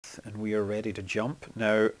health, and we are ready to jump.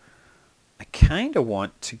 Now, I kind of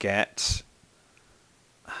want to get...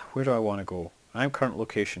 Where do I want to go? My current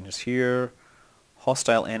location is here.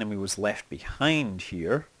 Hostile enemy was left behind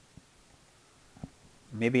here.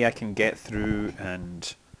 Maybe I can get through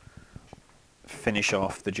and finish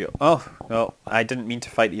off the job. Oh, no, I didn't mean to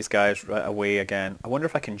fight these guys right away again. I wonder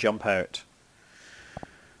if I can jump out.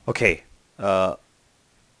 Okay,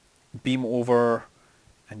 beam over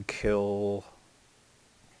and kill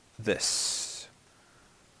this.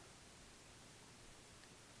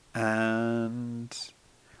 And...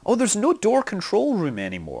 oh, there's no door control room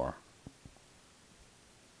anymore.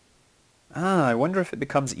 Ah, I wonder if it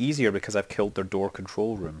becomes easier because I've killed their door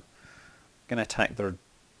control room. I'm going to attack their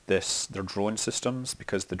drone systems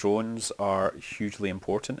because the drones are hugely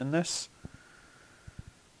important in this.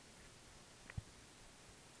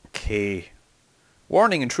 Okay.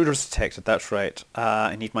 Warning, intruders detected, that's right.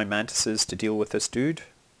 I need my mantises to deal with this dude.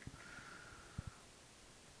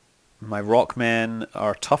 My rockmen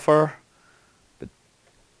are tougher. But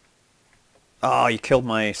you killed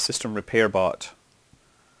my system repair bot.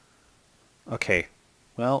 Okay,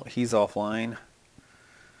 well, he's offline.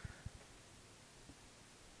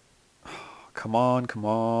 Come on, come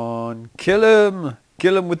on. Kill him!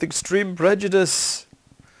 Kill him with extreme prejudice!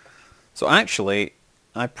 So actually,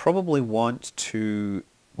 I probably want to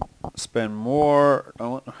spend more...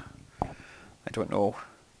 I don't know.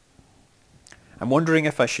 I'm wondering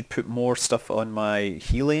if I should put more stuff on my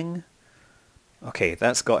healing. Okay,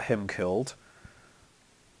 that's got him killed.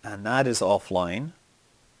 And that is offline.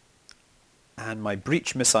 And my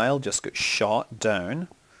breach missile just got shot down.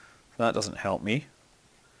 That doesn't help me.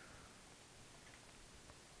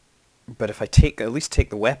 But if I at least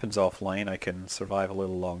take the weapons offline, I can survive a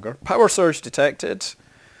little longer. Power surge detected.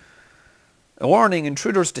 A warning,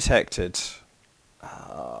 intruders detected.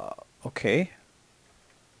 Okay.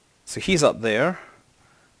 So he's up there.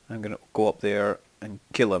 I'm going to go up there and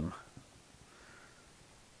kill him.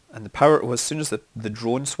 And the power, as soon as the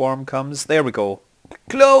drone swarm comes, there we go.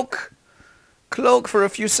 Cloak! Cloak for a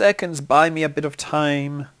few seconds, buy me a bit of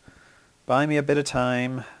time. Buy me a bit of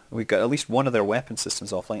time. We've got at least one of their weapon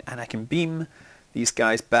systems offline, and I can beam these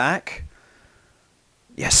guys back.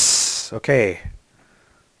 Yes, okay.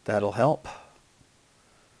 That'll help.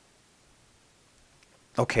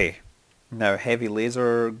 Okay, now heavy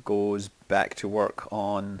laser goes back to work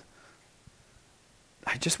on...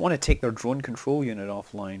 I just want to take their drone control unit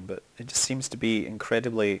offline, but it just seems to be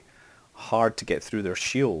incredibly hard to get through their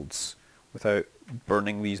shields without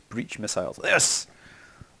burning these breach missiles. Yes!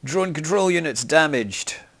 Drone control units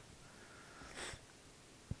damaged!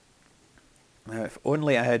 Now, if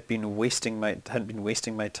only I hadn't been wasting my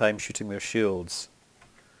time shooting their shields.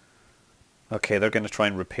 Okay, they're going to try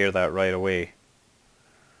and repair that right away.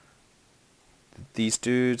 These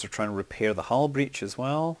dudes are trying to repair the hull breach as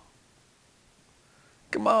well.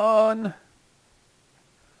 Come on!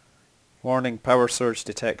 Warning, power surge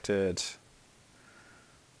detected.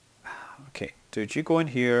 Okay, dude, you go in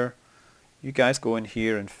here. You guys go in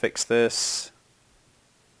here and fix this.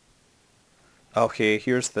 Okay,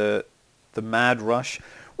 here's the mad rush.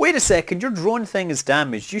 Wait a second, your drone thing is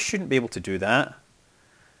damaged. You shouldn't be able to do that.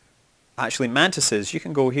 Actually, mantises, you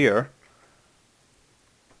can go here.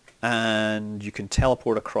 And you can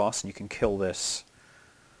teleport across and you can kill this.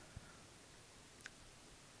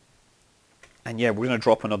 And yeah, we're going to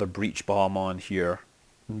drop another breach bomb on here.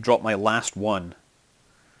 And drop my last one.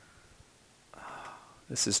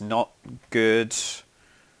 This is not good.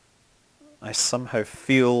 I somehow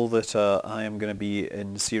feel that I am going to be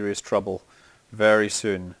in serious trouble very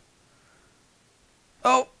soon.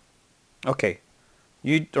 Oh! Okay.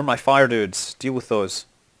 You are my fire dudes. Deal with those.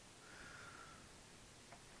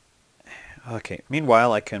 Okay.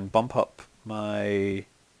 Meanwhile, I can bump up my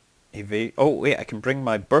evade... oh, wait. I can bring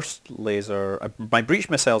my burst laser... my breach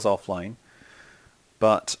missiles offline.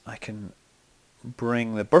 But I can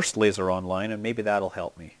bring the burst laser online, and maybe that'll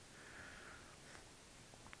help me.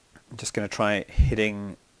 I'm just going to try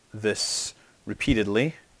hitting this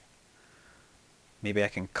repeatedly. Maybe I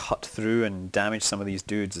can cut through and damage some of these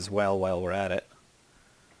dudes as well while we're at it.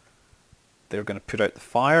 They're going to put out the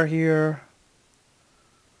fire here.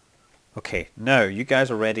 Okay, now you guys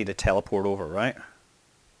are ready to teleport over, right?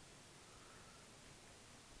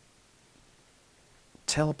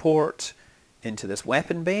 Teleport into this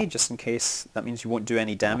weapon bay, just in case. That means you won't do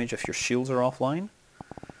any damage if your shields are offline.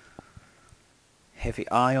 Heavy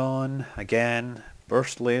ion, again.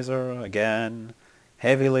 Burst laser, again.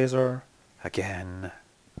 Heavy laser, again.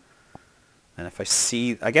 And if I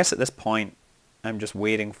see... I guess at this point, I'm just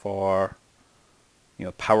waiting for, you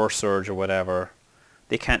know, power surge or whatever.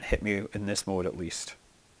 They can't hit me in this mode, at least.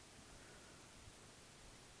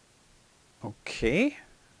 Okay.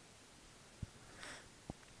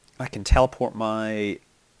 I can teleport my...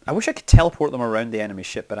 I wish I could teleport them around the enemy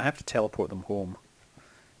ship, but I have to teleport them home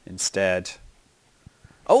instead.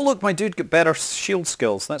 Oh look, my dude got better shield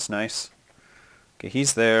skills. That's nice. Okay,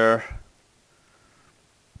 he's there.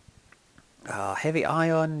 Heavy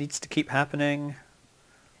ion needs to keep happening.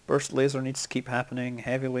 Burst laser needs to keep happening.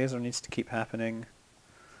 Heavy laser needs to keep happening.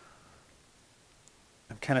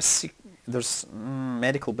 I'm kind of there's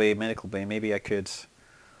medical bay. Maybe I could...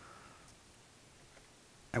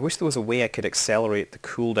 I wish there was a way I could accelerate the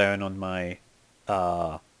cooldown on my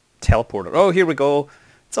teleporter. Oh, here we go.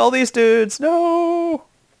 It's all these dudes. No!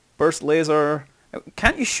 Burst laser.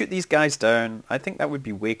 Can't you shoot these guys down? I think that would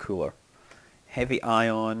be way cooler. Heavy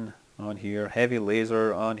ion on here. Heavy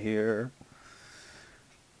laser on here.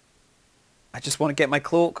 I just want to get my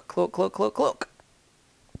cloak. Cloak.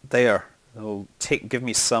 There. It'll give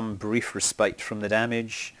me some brief respite from the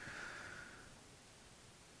damage.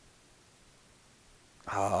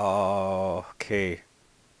 Oh, okay.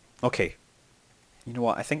 Okay. You know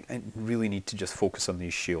what? I think I really need to just focus on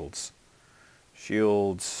these shields.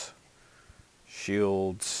 Shields.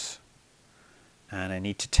 And I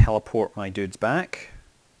need to teleport my dudes back.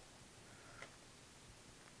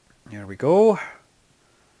 There we go.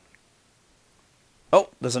 Oh,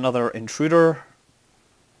 there's another intruder.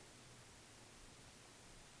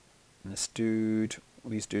 And this dude,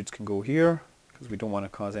 these dudes can go here, because we don't want to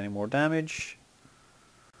cause any more damage.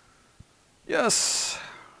 Yes!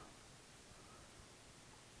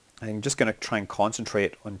 I'm just going to try and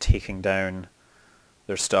concentrate on taking down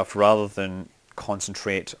their stuff rather than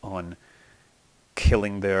concentrate on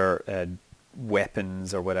killing their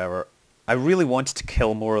weapons or whatever. I really wanted to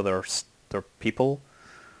kill more of their people,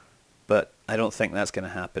 but I don't think that's going to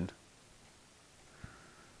happen.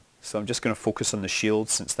 So I'm just going to focus on the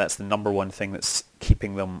shields since that's the number one thing that's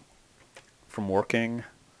keeping them from working.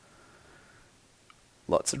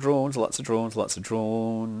 Lots of drones.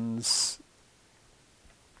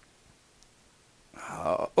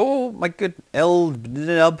 Oh my good,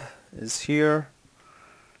 Elbnub is here.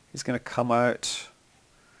 He's going to come out.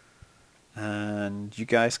 And you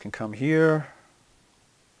guys can come here.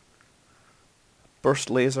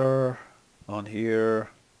 Burst laser on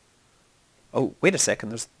here. Oh, wait a second,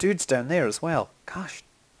 there's dudes down there as well. Gosh.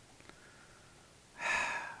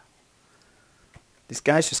 These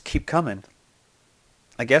guys just keep coming.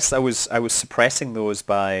 I guess I was suppressing those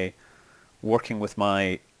by working with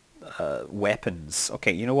my weapons.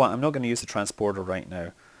 Okay, you know what? I'm not going to use the transporter right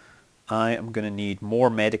now. I am going to need more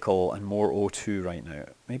medical and more O2 right now.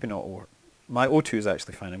 Maybe not O2. My O2 is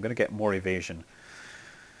actually fine. I'm going to get more evasion.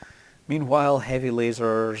 Meanwhile, heavy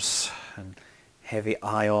lasers and heavy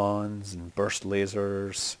ions and burst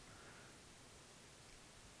lasers.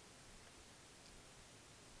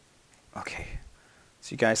 Okay,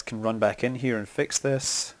 so you guys can run back in here and fix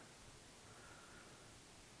this.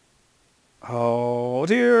 Oh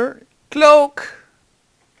dear, cloak!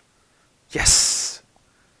 Yes!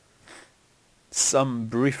 Some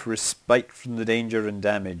brief respite from the danger and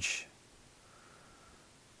damage.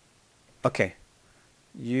 Okay,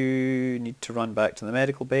 you need to run back to the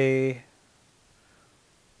medical bay.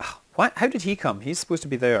 What? How did he come? He's supposed to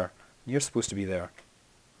be there. You're supposed to be there.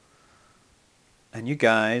 And you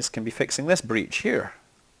guys can be fixing this breach here.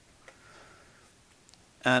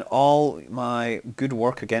 And all my good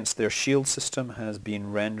work against their shield system has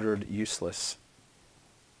been rendered useless.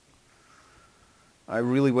 I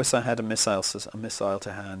really wish I had a missile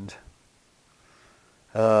to hand.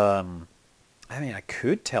 I mean, I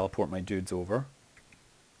could teleport my dudes over.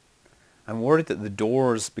 I'm worried that the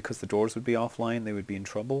doors, because the doors would be offline, they would be in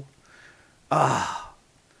trouble.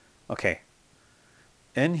 Okay.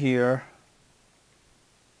 In here.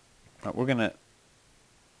 Right, we're going to...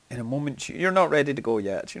 In a moment... You're not ready to go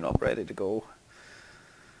yet. You're not ready to go.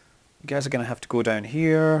 You guys are going to have to go down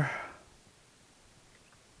here.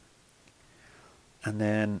 And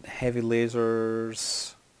then heavy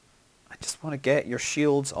lasers. I just want to get your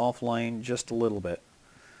shields offline just a little bit.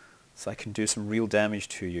 So I can do some real damage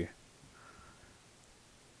to you.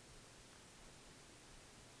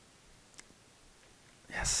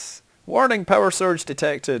 Yes. Warning, power surge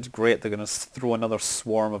detected. Great, they're going to throw another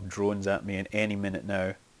swarm of drones at me in any minute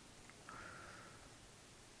now.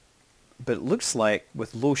 But it looks like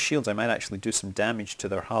with low shields I might actually do some damage to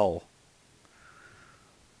their hull.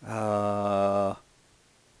 Okay,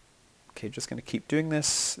 just going to keep doing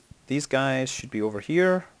this. These guys should be over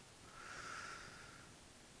here.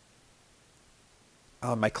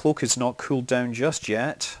 Oh, my cloak is not cooled down just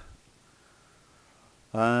yet.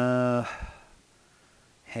 Heavy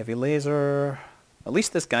laser. At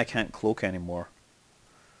least this guy can't cloak anymore.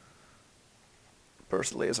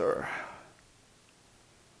 Burst laser.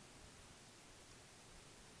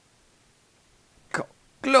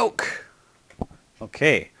 Cloak!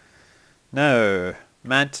 Okay. Now,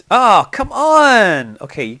 oh, come on!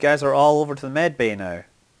 Okay, you guys are all over to the med bay now.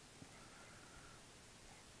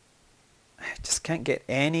 I just can't get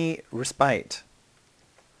any respite.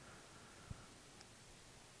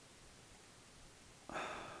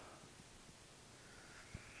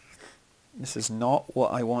 This is not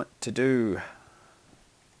what I want to do.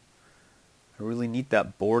 I really need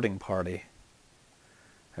that boarding party.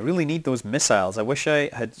 I really need those missiles. I wish I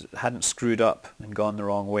hadn't screwed up and gone the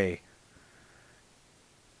wrong way.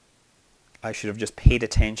 I should have just paid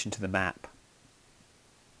attention to the map.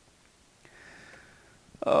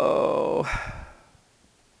 Oh.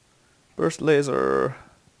 Burst laser.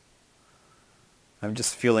 I'm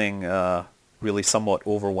just feeling really somewhat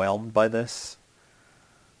overwhelmed by this.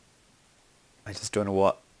 I just don't know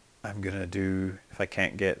what I'm going to do if I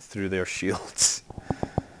can't get through their shields.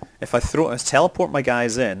 If I teleport my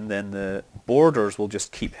guys in, then the boarders will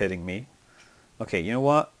just keep hitting me. Okay, you know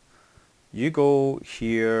what? You go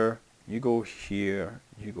here, you go here,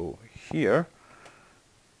 you go here.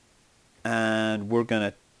 And we're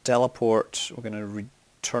going to teleport. We're going to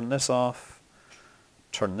turn this off.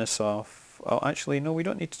 Turn this off. Oh, actually, no, we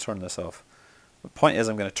don't need to turn this off. The point is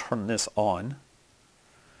I'm going to turn this on.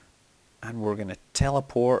 And we're going to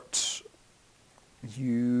teleport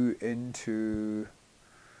you into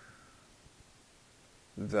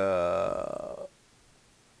the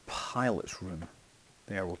pilot's room.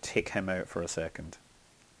 There, we'll take him out for a second.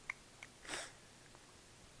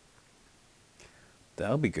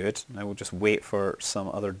 That'll be good. Now we'll just wait for some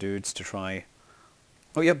other dudes to try.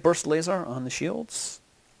 Oh yeah, burst laser on the shields.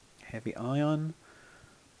 Heavy ion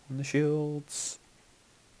on the shields.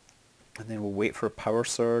 And then we'll wait for a power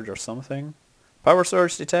surge or something. Power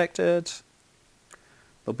surge detected.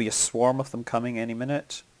 There'll be a swarm of them coming any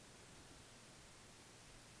minute.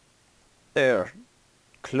 There.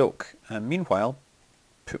 Cloak. And meanwhile,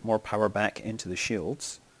 put more power back into the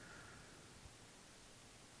shields.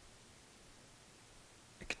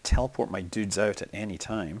 I can teleport my dudes out at any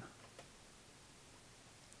time.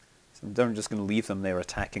 So I'm just going to leave them there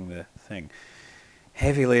attacking the thing.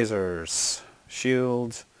 Heavy lasers.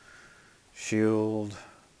 Shield. Shield.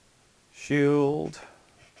 Shield.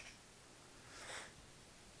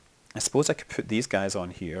 I suppose I could put these guys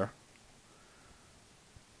on here.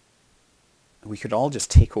 We could all just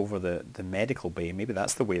take over the medical bay. Maybe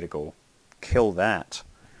that's the way to go. Kill that.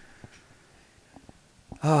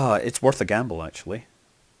 Ah, it's worth a gamble actually.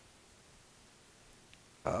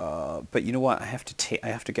 But you know what? I have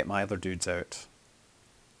to get my other dudes out.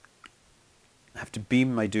 I have to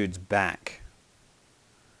beam my dudes back.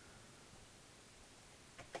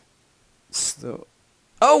 So,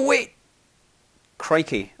 oh wait!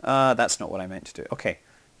 Crikey. That's not what I meant to do. Okay.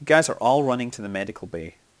 You guys are all running to the medical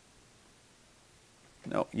bay.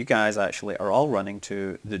 No, you guys actually are all running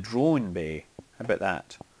to the drone bay. How about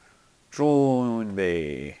that? Drone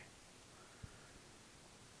bay.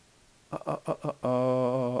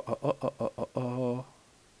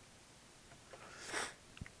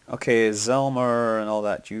 Okay, Zelmer and all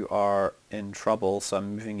that, you are in trouble, so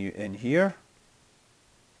I'm moving you in here.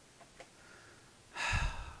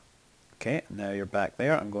 Okay, now you're back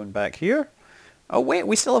there. I'm going back here. Oh wait,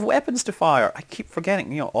 we still have weapons to fire. I keep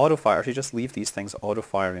forgetting, you know, auto-fire. You just leave these things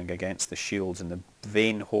auto-firing against the shields in the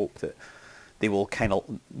vain hope that they will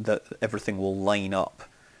that everything will line up.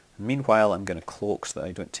 And meanwhile, I'm going to cloak so that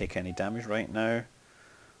I don't take any damage right now.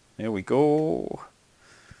 There we go.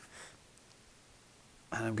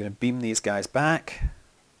 And I'm going to beam these guys back.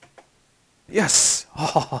 Yes!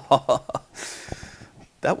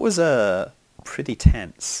 That was pretty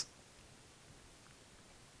tense.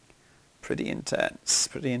 Pretty intense,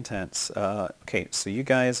 pretty intense. Okay, so you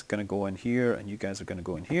guys are going to go in here, and you guys are going to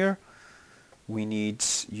go in here. We need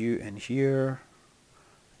you in here,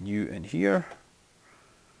 you in here.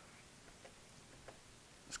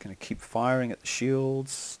 Just going to keep firing at the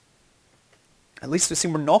shields. At least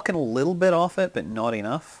we're knocking a little bit off it, but not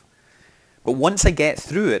enough. But once I get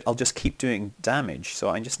through it, I'll just keep doing damage. So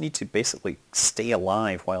I just need to basically stay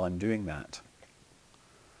alive while I'm doing that.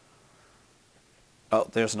 Oh,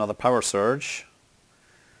 there's another power surge.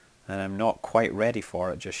 And I'm not quite ready for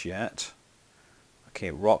it just yet. Okay,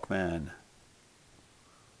 Rockman.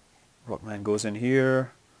 Rockman goes in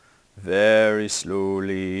here. Very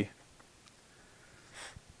slowly.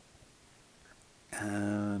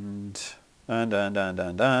 And... We're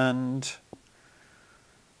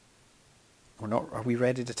not... Are we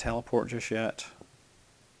ready to teleport just yet?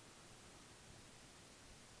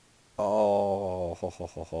 Oh, ho, ho,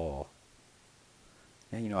 ho, ho.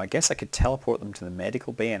 Yeah, you know, I guess I could teleport them to the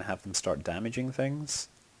medical bay and have them start damaging things.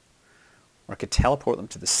 Or I could teleport them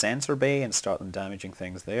to the sensor bay and start them damaging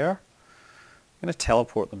things there. I'm going to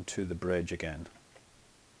teleport them to the bridge again.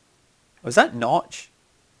 Oh, is that Notch?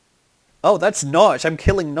 Oh, that's Notch. I'm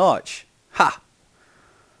killing Notch. Ha!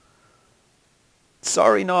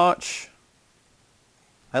 Sorry, Notch.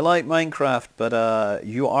 I like Minecraft, but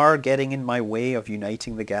you are getting in my way of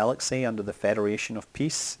uniting the galaxy under the Federation of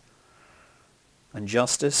Peace and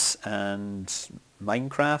Justice and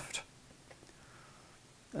Minecraft.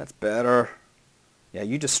 That's better. Yeah,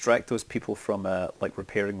 you distract those people from like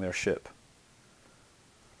repairing their ship.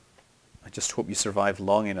 I just hope you survive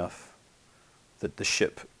long enough that the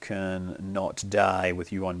ship can not die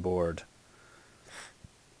with you on board.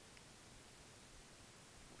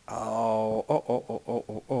 Oh.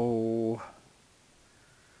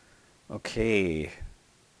 Okay.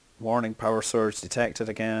 Warning, power surge detected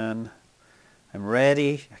again. I'm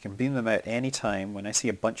ready. I can beam them out any time when I see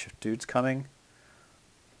a bunch of dudes coming.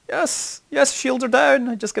 Yes! Yes, shields are down!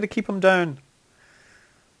 I just gotta keep them down.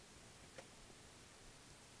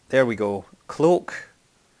 There we go. Cloak.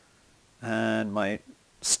 And my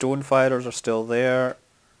stone fighters are still there.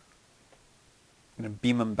 I'm gonna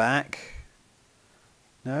beam them back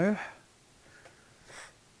now.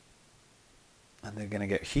 And they're gonna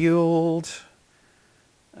get healed.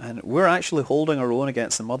 And we're actually holding our own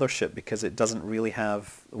against the mothership because it doesn't really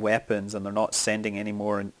have weapons and they're not sending any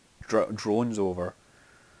more drones over.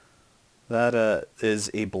 That is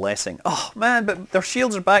a blessing. Oh man, but their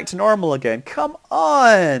shields are back to normal again. Come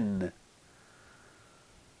on!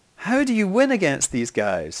 How do you win against these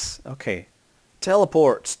guys? Okay.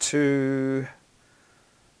 Teleport to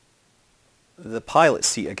the pilot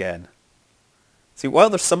seat again. See, while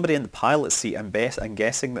there's somebody in the pilot seat, I'm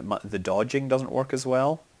guessing that the dodging doesn't work as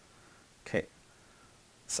well. Okay.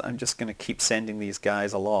 So I'm just going to keep sending these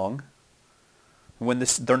guys along. When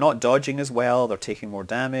they're not dodging as well, they're taking more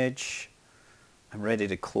damage. I'm ready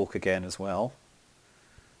to cloak again as well.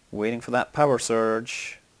 Waiting for that power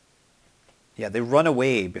surge. Yeah, they run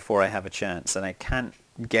away before I have a chance, and I can't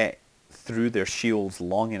get through their shields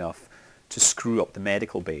long enough to screw up the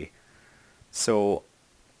medical bay. So,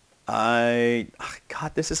 God,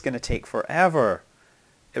 this is going to take forever.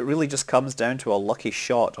 It really just comes down to a lucky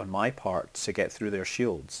shot on my part to get through their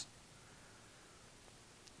shields.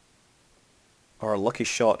 Or a lucky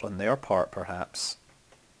shot on their part, perhaps.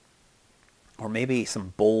 Or maybe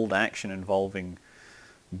some bold action involving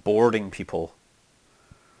boarding people.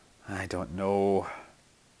 I don't know.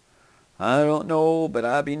 I don't know, but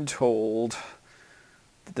I've been told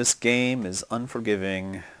that this game is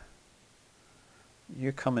unforgiving.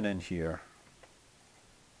 You're coming in here.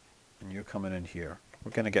 And you're coming in here.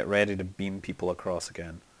 We're going to get ready to beam people across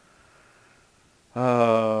again.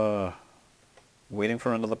 Waiting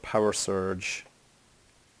for another power surge.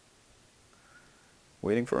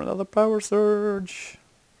 Waiting for another power surge.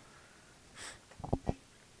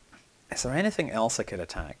 Is there anything else I could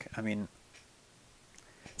attack? I mean,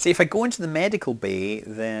 see, if I go into the medical bay,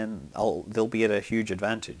 then they'll be at a huge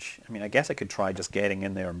advantage. I mean, I guess I could try just getting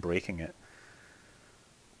in there and breaking it.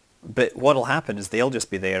 But what'll happen is they'll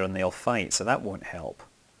just be there and they'll fight, so that won't help.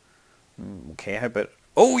 Okay, how about...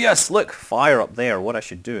 Oh yes, look! Fire up there. What I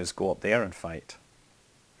should do is go up there and fight.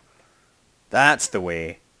 That's the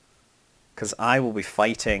way. Because I will be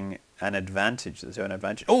fighting an advantage. There's an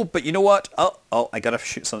advantage. Oh, but you know what? Oh, I gotta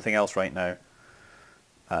shoot something else right now.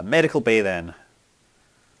 Medical bay then.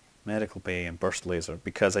 Medical bay and burst laser.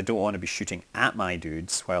 Because I don't want to be shooting at my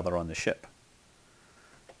dudes while they're on the ship.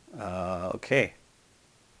 Okay.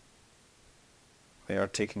 They are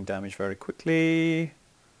taking damage very quickly.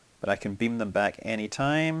 But I can beam them back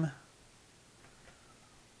anytime.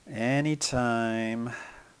 Anytime.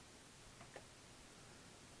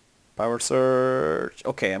 Power surge.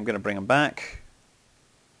 Okay, I'm going to bring them back.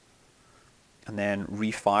 And then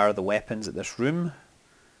refire the weapons at this room.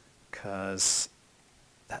 Because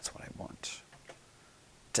that's what I want.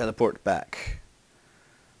 Teleport back.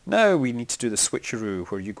 Now we need to do the switcheroo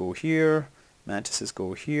where you go here. Mantises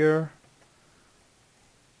go here.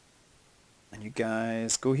 And you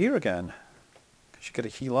guys go here again. Because you got to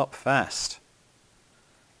heal up fast.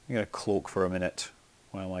 I'm going to cloak for a minute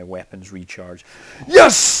while my weapons recharge.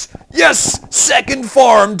 Yes! Yes! Second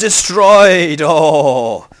form destroyed!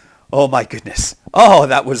 Oh! Oh my goodness. Oh,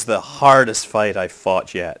 that was the hardest fight I've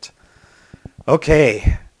fought yet.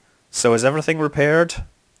 Okay. So is everything repaired?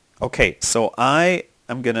 Okay, so I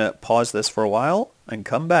am going to pause this for a while and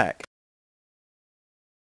come back.